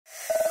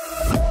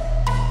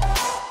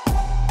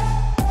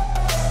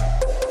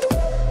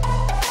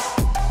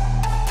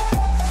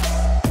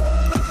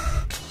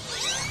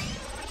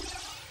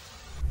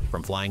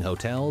flying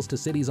hotels to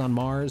cities on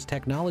Mars,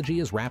 technology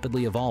is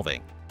rapidly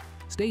evolving.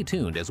 Stay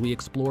tuned as we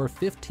explore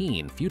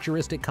 15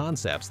 futuristic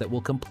concepts that will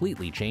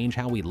completely change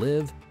how we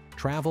live,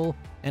 travel,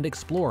 and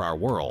explore our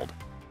world.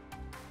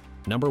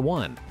 Number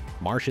 1.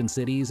 Martian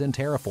cities and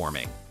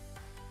terraforming.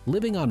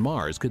 Living on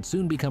Mars could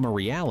soon become a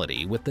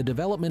reality with the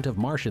development of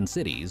Martian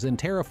cities and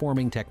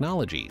terraforming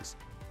technologies.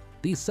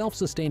 These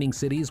self-sustaining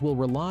cities will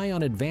rely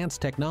on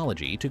advanced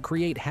technology to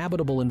create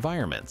habitable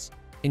environments,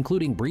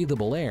 including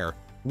breathable air,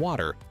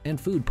 water,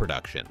 and food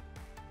production.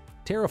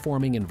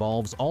 Terraforming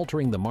involves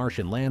altering the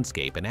Martian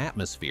landscape and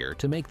atmosphere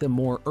to make them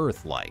more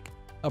Earth-like,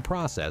 a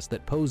process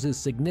that poses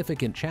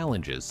significant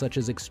challenges such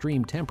as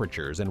extreme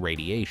temperatures and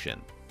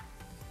radiation.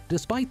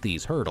 Despite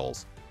these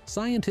hurdles,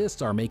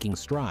 scientists are making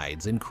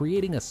strides in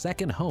creating a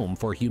second home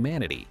for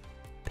humanity,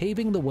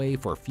 paving the way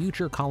for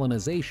future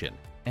colonization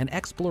and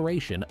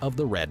exploration of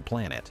the Red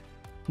Planet.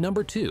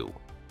 Number 2.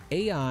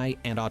 AI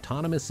and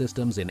autonomous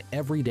systems in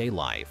everyday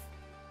life.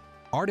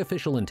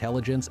 Artificial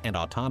intelligence and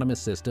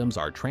autonomous systems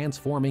are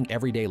transforming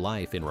everyday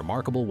life in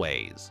remarkable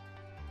ways.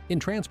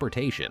 In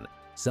transportation,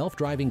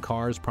 self-driving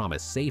cars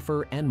promise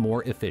safer and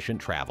more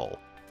efficient travel.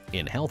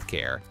 In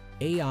healthcare,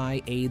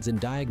 AI aids in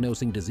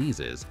diagnosing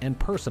diseases and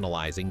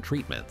personalizing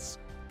treatments.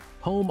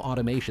 Home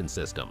automation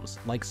systems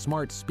like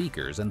smart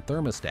speakers and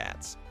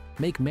thermostats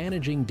make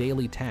managing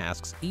daily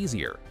tasks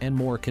easier and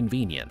more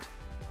convenient.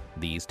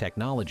 These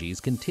technologies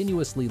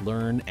continuously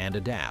learn and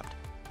adapt,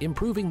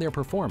 improving their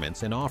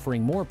performance and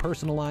offering more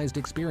personalized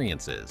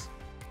experiences.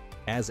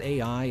 As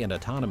AI and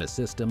autonomous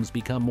systems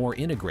become more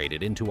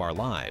integrated into our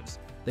lives,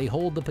 they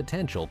hold the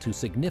potential to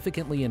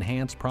significantly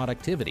enhance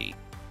productivity,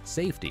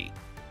 safety,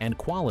 and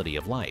quality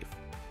of life.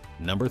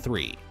 Number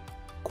 3.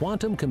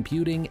 Quantum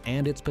computing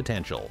and its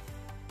potential.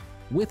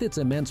 With its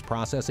immense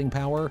processing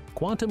power,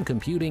 quantum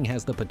computing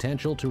has the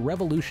potential to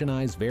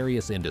revolutionize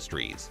various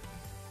industries.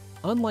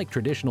 Unlike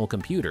traditional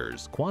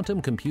computers,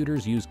 quantum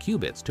computers use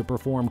qubits to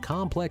perform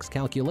complex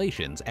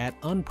calculations at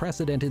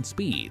unprecedented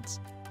speeds.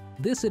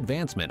 This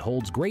advancement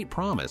holds great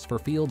promise for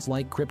fields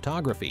like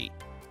cryptography,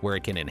 where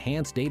it can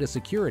enhance data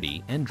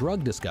security, and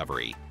drug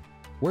discovery,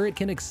 where it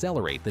can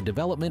accelerate the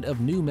development of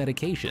new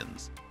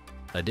medications.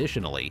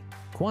 Additionally,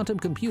 quantum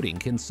computing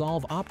can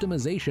solve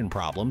optimization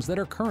problems that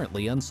are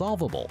currently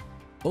unsolvable,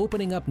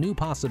 opening up new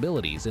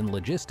possibilities in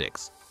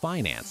logistics,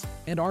 finance,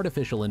 and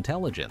artificial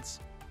intelligence.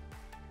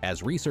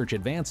 As research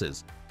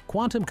advances,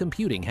 quantum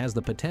computing has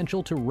the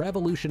potential to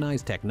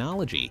revolutionize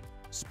technology,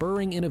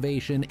 spurring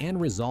innovation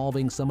and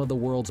resolving some of the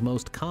world's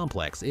most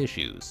complex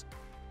issues.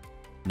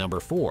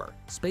 Number 4.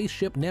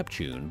 Spaceship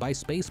Neptune by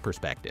Space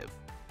Perspective.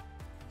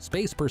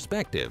 Space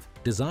Perspective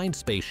designed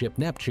Spaceship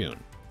Neptune,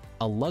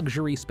 a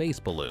luxury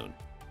space balloon,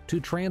 to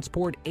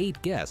transport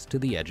 8 guests to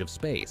the edge of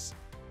space.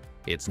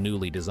 Its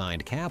newly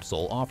designed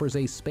capsule offers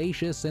a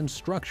spacious and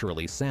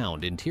structurally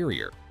sound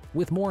interior,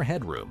 with more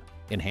headroom,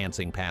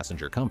 enhancing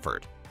passenger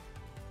comfort.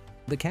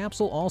 The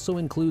capsule also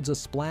includes a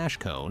splash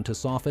cone to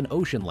soften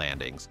ocean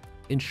landings,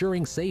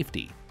 ensuring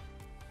safety.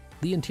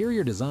 The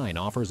interior design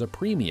offers a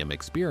premium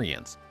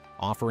experience,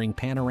 offering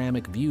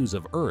panoramic views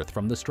of Earth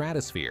from the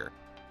stratosphere.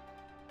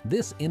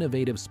 This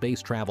innovative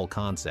space travel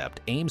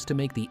concept aims to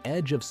make the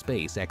edge of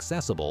space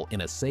accessible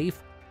in a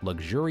safe,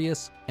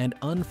 luxurious, and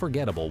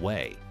unforgettable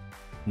way.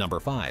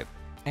 Number 5.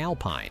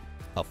 Alpine,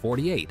 a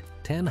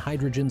 48-10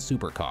 hydrogen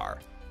supercar.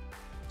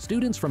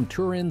 Students from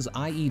Turin's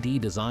IED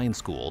Design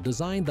School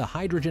designed the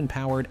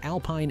hydrogen-powered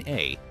Alpine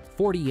A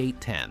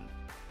 4810.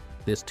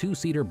 This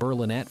two-seater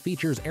berlinette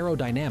features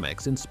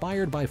aerodynamics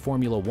inspired by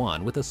Formula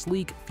One with a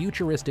sleek,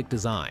 futuristic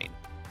design.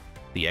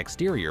 The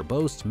exterior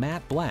boasts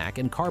matte black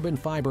and carbon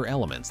fiber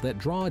elements that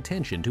draw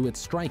attention to its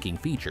striking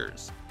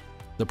features.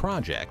 The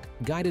project,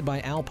 guided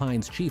by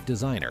Alpine's chief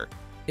designer,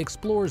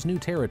 explores new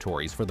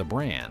territories for the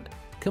brand,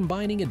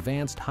 combining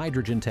advanced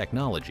hydrogen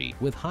technology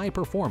with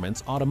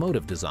high-performance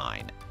automotive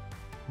design.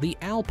 The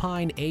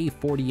Alpine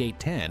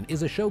A4810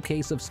 is a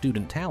showcase of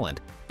student talent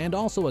and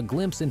also a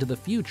glimpse into the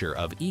future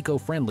of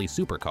eco-friendly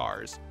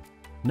supercars.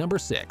 Number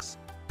 6.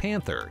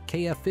 Panther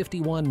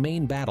KF-51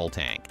 Main Battle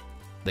Tank.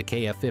 The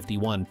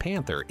KF-51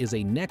 Panther is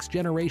a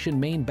next-generation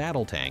main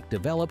battle tank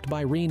developed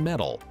by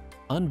Rheinmetall.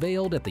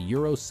 Unveiled at the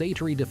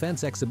Eurosatory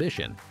Defense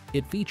Exhibition,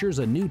 it features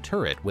a new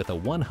turret with a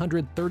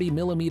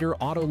 130mm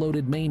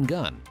auto-loaded main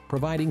gun,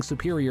 providing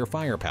superior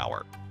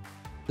firepower.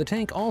 The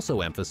tank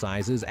also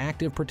emphasizes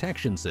active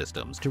protection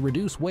systems to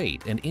reduce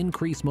weight and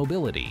increase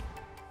mobility.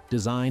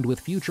 Designed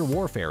with future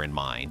warfare in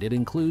mind, it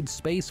includes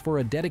space for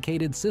a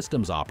dedicated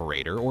systems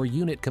operator or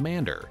unit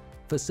commander,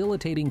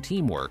 facilitating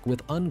teamwork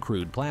with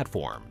uncrewed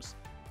platforms.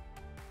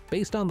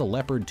 Based on the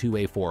Leopard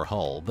 2A4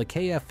 hull, the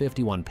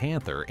KF-51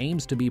 Panther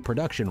aims to be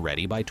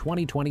production-ready by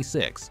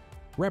 2026,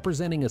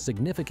 representing a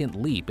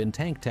significant leap in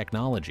tank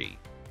technology.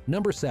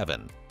 Number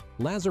 7.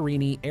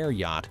 Lazzarini Air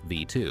Yacht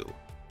V2.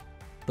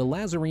 The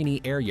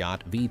Lazzarini Air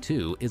Yacht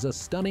V2 is a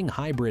stunning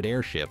hybrid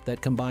airship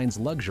that combines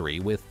luxury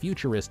with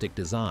futuristic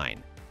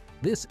design.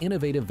 This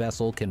innovative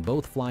vessel can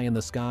both fly in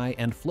the sky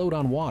and float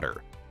on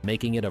water,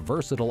 making it a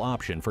versatile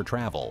option for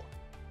travel.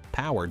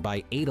 Powered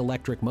by 8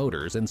 electric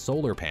motors and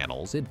solar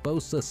panels, it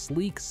boasts a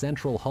sleek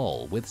central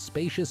hull with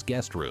spacious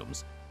guest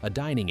rooms, a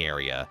dining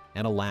area,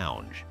 and a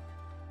lounge.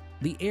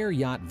 The Air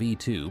Yacht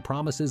V2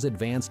 promises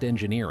advanced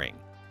engineering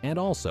and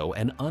also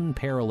an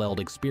unparalleled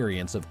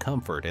experience of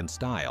comfort and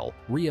style,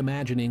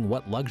 reimagining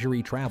what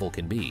luxury travel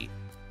can be.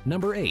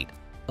 Number 8.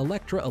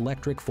 Electra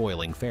Electric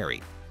Foiling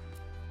Ferry.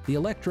 The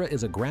Electra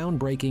is a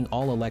groundbreaking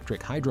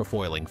all-electric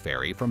hydrofoiling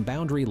ferry from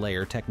Boundary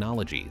Layer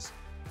Technologies.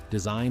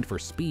 Designed for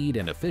speed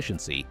and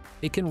efficiency,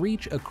 it can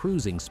reach a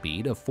cruising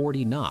speed of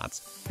 40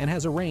 knots and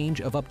has a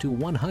range of up to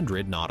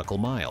 100 nautical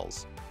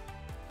miles.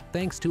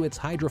 Thanks to its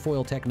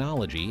hydrofoil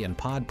technology and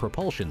pod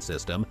propulsion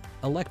system,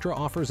 Electra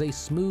offers a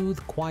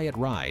smooth, quiet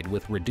ride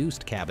with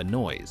reduced cabin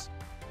noise.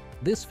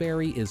 This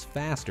ferry is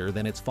faster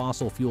than its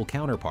fossil fuel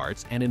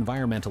counterparts and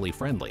environmentally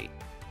friendly,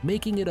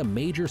 making it a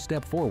major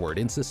step forward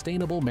in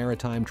sustainable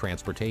maritime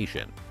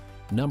transportation.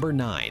 Number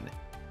 9.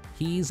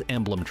 He's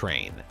Emblem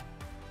Train.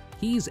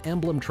 He's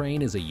Emblem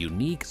Train is a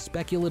unique,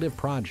 speculative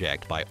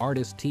project by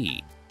artist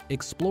T,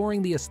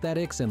 exploring the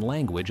aesthetics and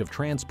language of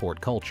transport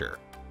culture.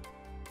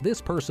 This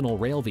personal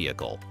rail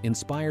vehicle,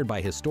 inspired by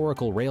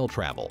historical rail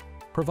travel,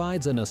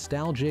 provides a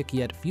nostalgic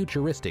yet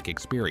futuristic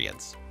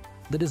experience.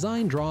 The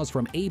design draws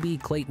from A.B.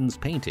 Clayton's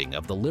painting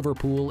of the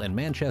Liverpool and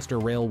Manchester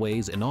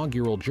Railway's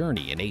inaugural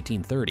journey in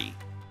 1830.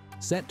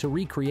 Set to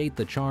recreate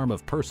the charm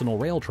of personal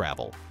rail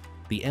travel,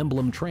 the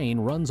Emblem Train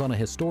runs on a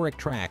historic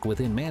track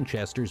within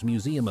Manchester's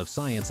Museum of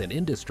Science and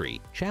Industry,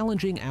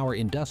 challenging our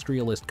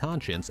industrialist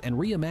conscience and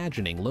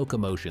reimagining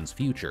locomotion's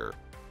future.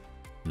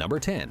 Number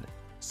 10.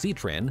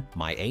 Citroën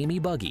My Amy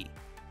Buggy.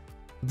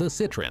 The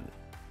Citroën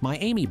My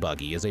Amy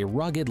Buggy is a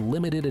rugged,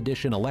 limited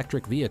edition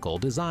electric vehicle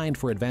designed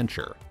for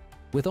adventure.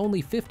 With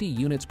only 50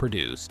 units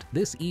produced,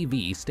 this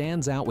EV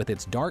stands out with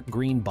its dark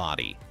green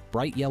body,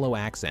 bright yellow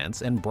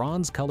accents, and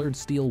bronze-colored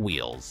steel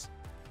wheels.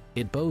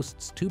 It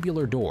boasts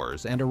tubular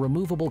doors and a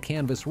removable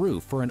canvas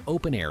roof for an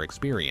open-air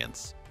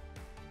experience.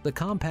 The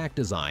compact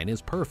design is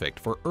perfect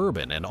for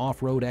urban and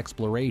off-road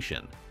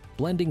exploration,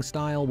 blending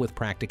style with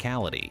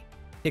practicality.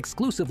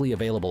 Exclusively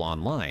available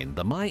online,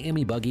 the My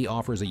Amy Buggy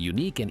offers a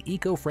unique and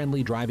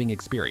eco-friendly driving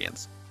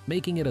experience,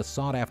 making it a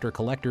sought-after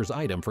collector's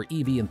item for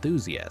EV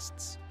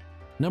enthusiasts.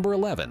 Number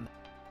 11.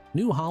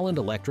 New Holland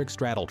Electric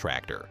Straddle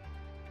Tractor.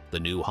 The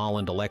New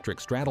Holland Electric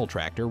Straddle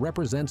Tractor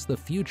represents the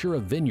future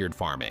of vineyard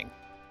farming.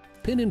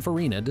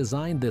 Pininfarina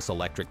designed this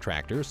electric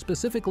tractor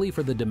specifically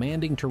for the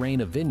demanding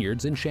terrain of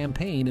vineyards in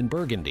Champagne and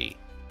Burgundy.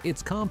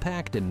 Its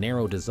compact and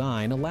narrow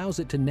design allows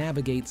it to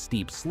navigate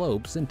steep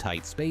slopes and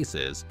tight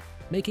spaces,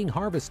 making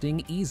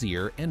harvesting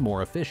easier and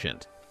more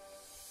efficient.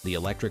 The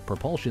electric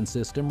propulsion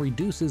system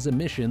reduces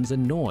emissions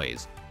and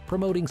noise,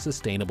 promoting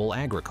sustainable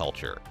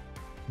agriculture.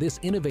 This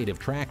innovative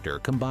tractor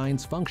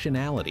combines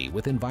functionality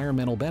with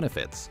environmental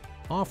benefits,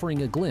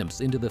 offering a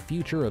glimpse into the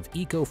future of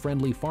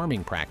eco-friendly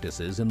farming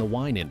practices in the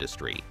wine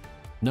industry.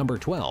 Number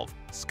 12.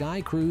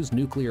 Sky Cruise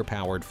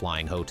Nuclear-Powered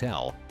Flying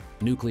Hotel.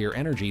 Nuclear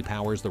energy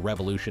powers the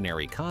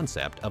revolutionary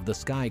concept of the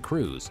Sky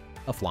Cruise,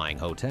 a flying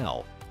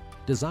hotel.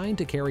 Designed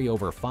to carry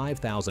over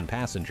 5,000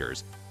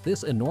 passengers,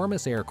 this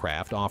enormous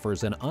aircraft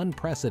offers an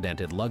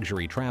unprecedented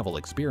luxury travel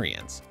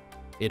experience.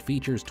 It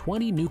features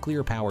 20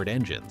 nuclear-powered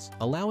engines,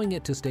 allowing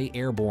it to stay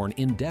airborne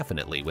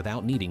indefinitely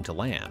without needing to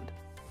land.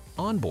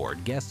 On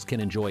board, guests can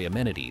enjoy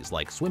amenities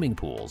like swimming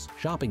pools,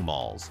 shopping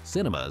malls,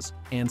 cinemas,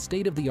 and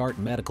state-of-the-art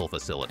medical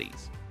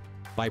facilities.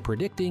 By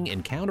predicting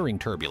and countering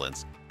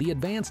turbulence, the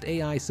advanced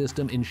AI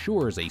system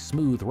ensures a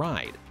smooth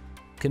ride.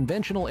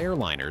 Conventional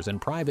airliners and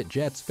private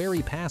jets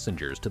ferry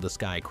passengers to the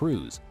Sky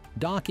Cruise,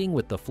 docking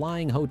with the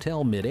flying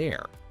hotel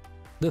mid-air.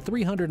 The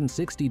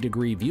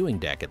 360-degree viewing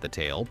deck at the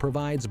tail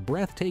provides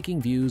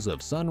breathtaking views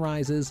of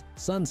sunrises,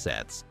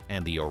 sunsets,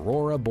 and the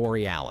aurora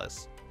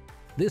borealis.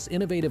 This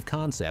innovative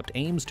concept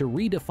aims to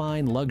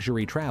redefine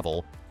luxury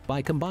travel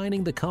by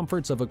combining the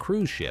comforts of a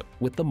cruise ship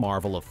with the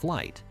marvel of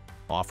flight,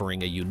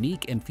 offering a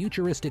unique and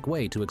futuristic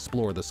way to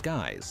explore the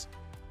skies.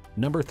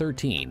 Number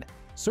 13.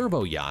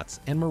 Servo Yachts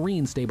and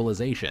Marine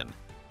Stabilization.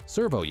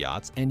 Servo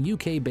Yachts and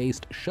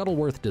UK-based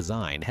Shuttleworth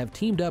Design have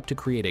teamed up to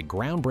create a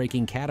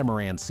groundbreaking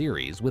catamaran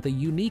series with a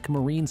unique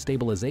marine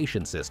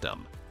stabilization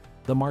system.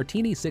 The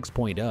Martini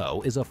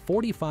 6.0 is a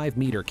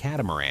 45-meter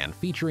catamaran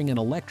featuring an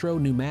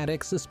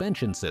electro-pneumatic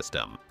suspension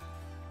system.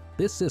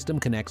 This system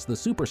connects the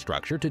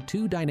superstructure to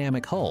two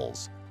dynamic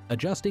hulls,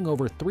 adjusting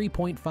over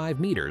 3.5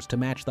 meters to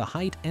match the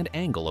height and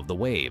angle of the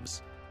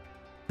waves.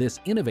 This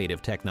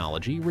innovative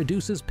technology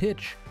reduces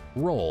pitch,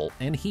 roll,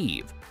 and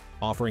heave,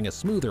 offering a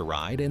smoother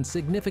ride and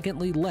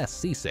significantly less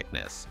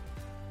seasickness.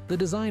 The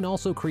design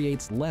also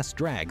creates less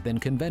drag than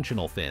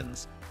conventional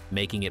fins,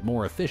 making it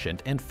more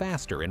efficient and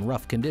faster in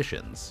rough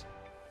conditions.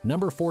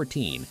 Number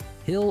 14.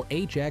 Hill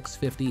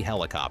HX50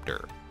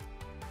 Helicopter.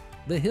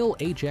 The Hill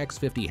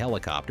HX50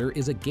 helicopter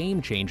is a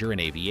game-changer in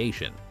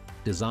aviation.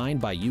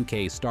 Designed by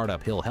UK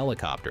startup Hill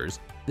Helicopters,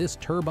 this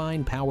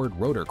turbine-powered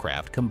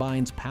rotorcraft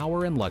combines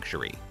power and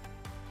luxury.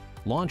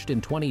 Launched in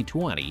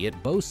 2020,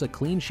 it boasts a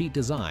clean-sheet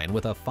design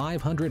with a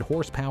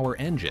 500-horsepower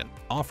engine,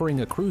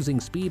 offering a cruising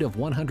speed of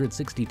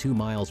 162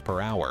 miles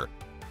per hour.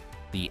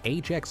 The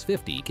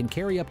HX50 can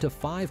carry up to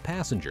 5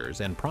 passengers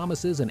and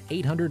promises an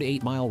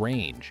 808-mile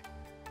range.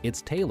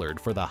 It's tailored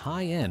for the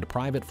high-end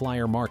private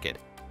flyer market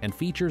and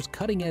features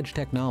cutting-edge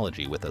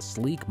technology with a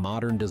sleek,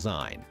 modern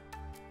design.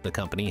 The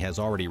company has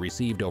already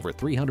received over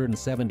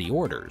 370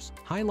 orders,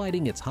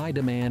 highlighting its high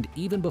demand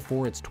even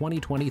before its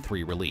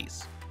 2023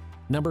 release.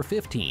 Number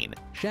 15.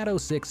 Shadow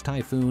Six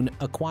Typhoon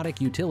Aquatic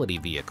Utility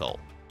Vehicle.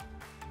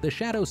 The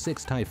Shadow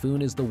Six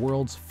Typhoon is the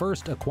world's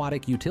first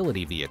aquatic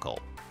utility vehicle.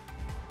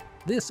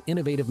 This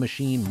innovative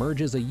machine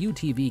merges a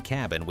UTV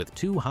cabin with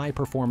 2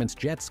 high-performance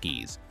jet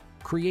skis,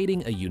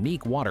 creating a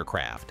unique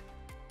watercraft.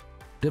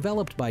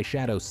 Developed by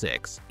Shadow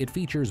Six, it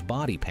features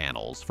body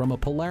panels from a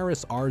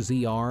Polaris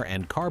RZR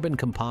and carbon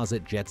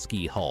composite jet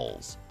ski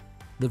hulls.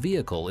 The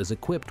vehicle is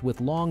equipped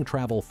with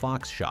long-travel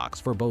Fox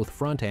shocks for both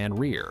front and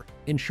rear,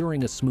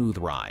 ensuring a smooth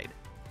ride.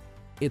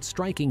 Its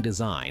striking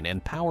design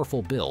and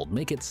powerful build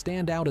make it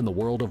stand out in the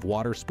world of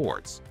water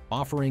sports,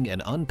 offering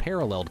an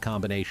unparalleled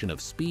combination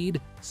of speed,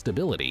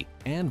 stability,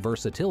 and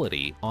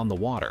versatility on the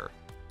water.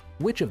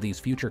 Which of these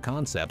future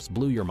concepts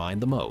blew your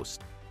mind the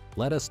most?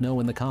 Let us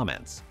know in the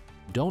comments.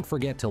 Don't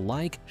forget to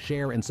like,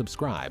 share, and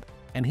subscribe,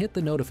 and hit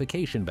the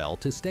notification bell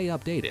to stay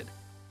updated.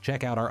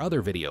 Check out our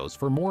other videos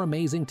for more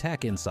amazing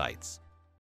tech insights.